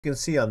You can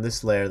see on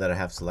this layer that I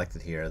have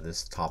selected here,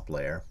 this top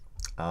layer,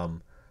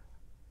 um,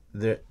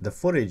 the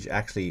footage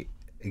actually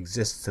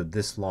exists to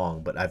this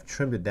long, but I've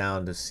trimmed it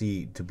down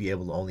to be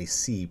able to only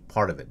see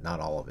part of it, not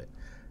all of it.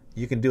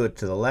 You can do it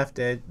to the left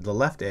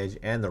edge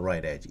and the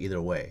right edge,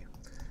 either way.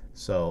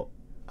 So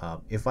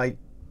if I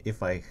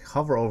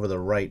hover over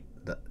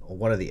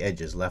one of the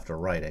edges, left or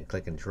right, and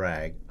click and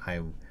drag,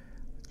 I'm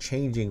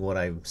changing what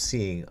I'm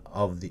seeing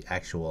of the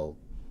actual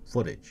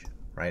footage,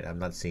 right? I'm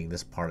not seeing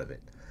this part of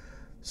it.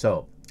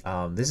 So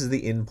this is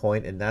the in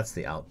point and that's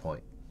the out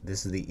point.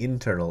 This is the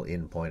internal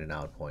in point and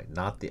out point,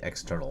 not the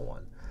external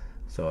one.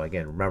 So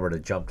again, remember, to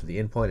jump to the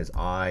in point is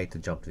I, to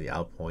jump to the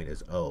out point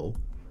is O.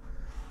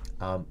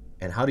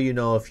 And how do you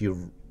know if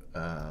you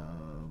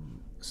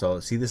so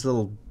see this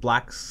little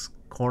black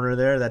corner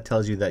there? That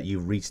tells you that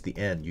you've reached the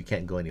end. You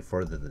can't go any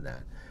further than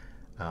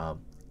that.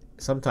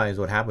 Sometimes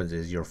what happens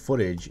is your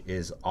footage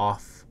is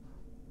off.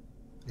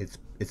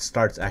 It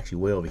starts actually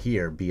way over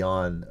here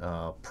beyond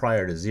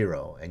prior to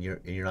 0, and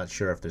you're not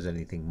sure if there's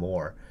anything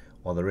more.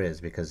 Well, there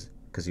is, because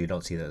you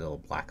don't see that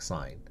little black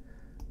sign,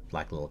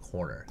 black little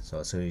corner. So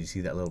as soon as you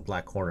see that little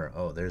black corner,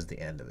 oh, there's the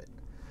end of it.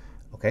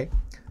 Okay,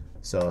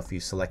 so if you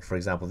select, for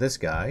example, this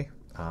guy,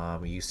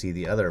 you see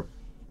the other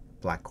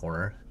black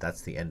corner.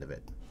 That's the end of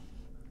it.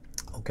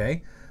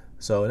 Okay,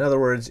 so in other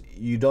words,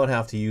 you don't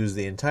have to use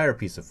the entire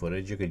piece of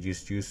footage. You could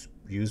just use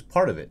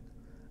part of it,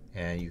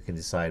 and you can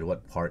decide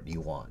what part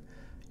you want.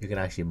 You can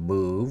actually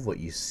move what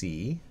you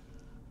see,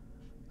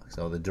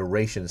 so the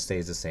duration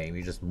stays the same.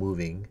 You're just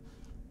moving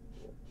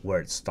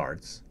where it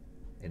starts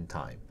in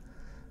time.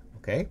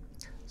 Okay,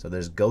 so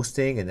there's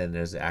ghosting, and then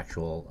there's the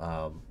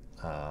actual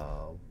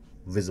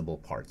visible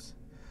parts.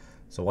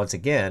 So once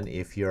again,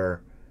 if you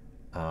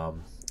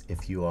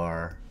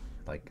are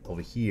like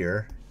over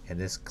here and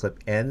this clip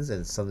ends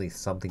and suddenly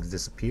something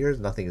disappears,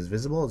 nothing is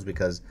visible, it's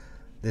because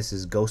this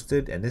is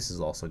ghosted and this is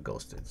also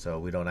ghosted, so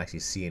we don't actually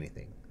see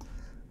anything.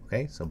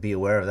 Okay, so be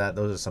aware of that.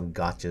 Those are some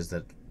gotchas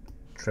that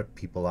trip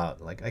people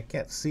out. Like, I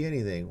can't see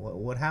anything.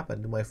 What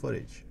happened to my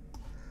footage?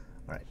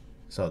 All right,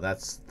 so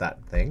that's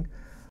that thing.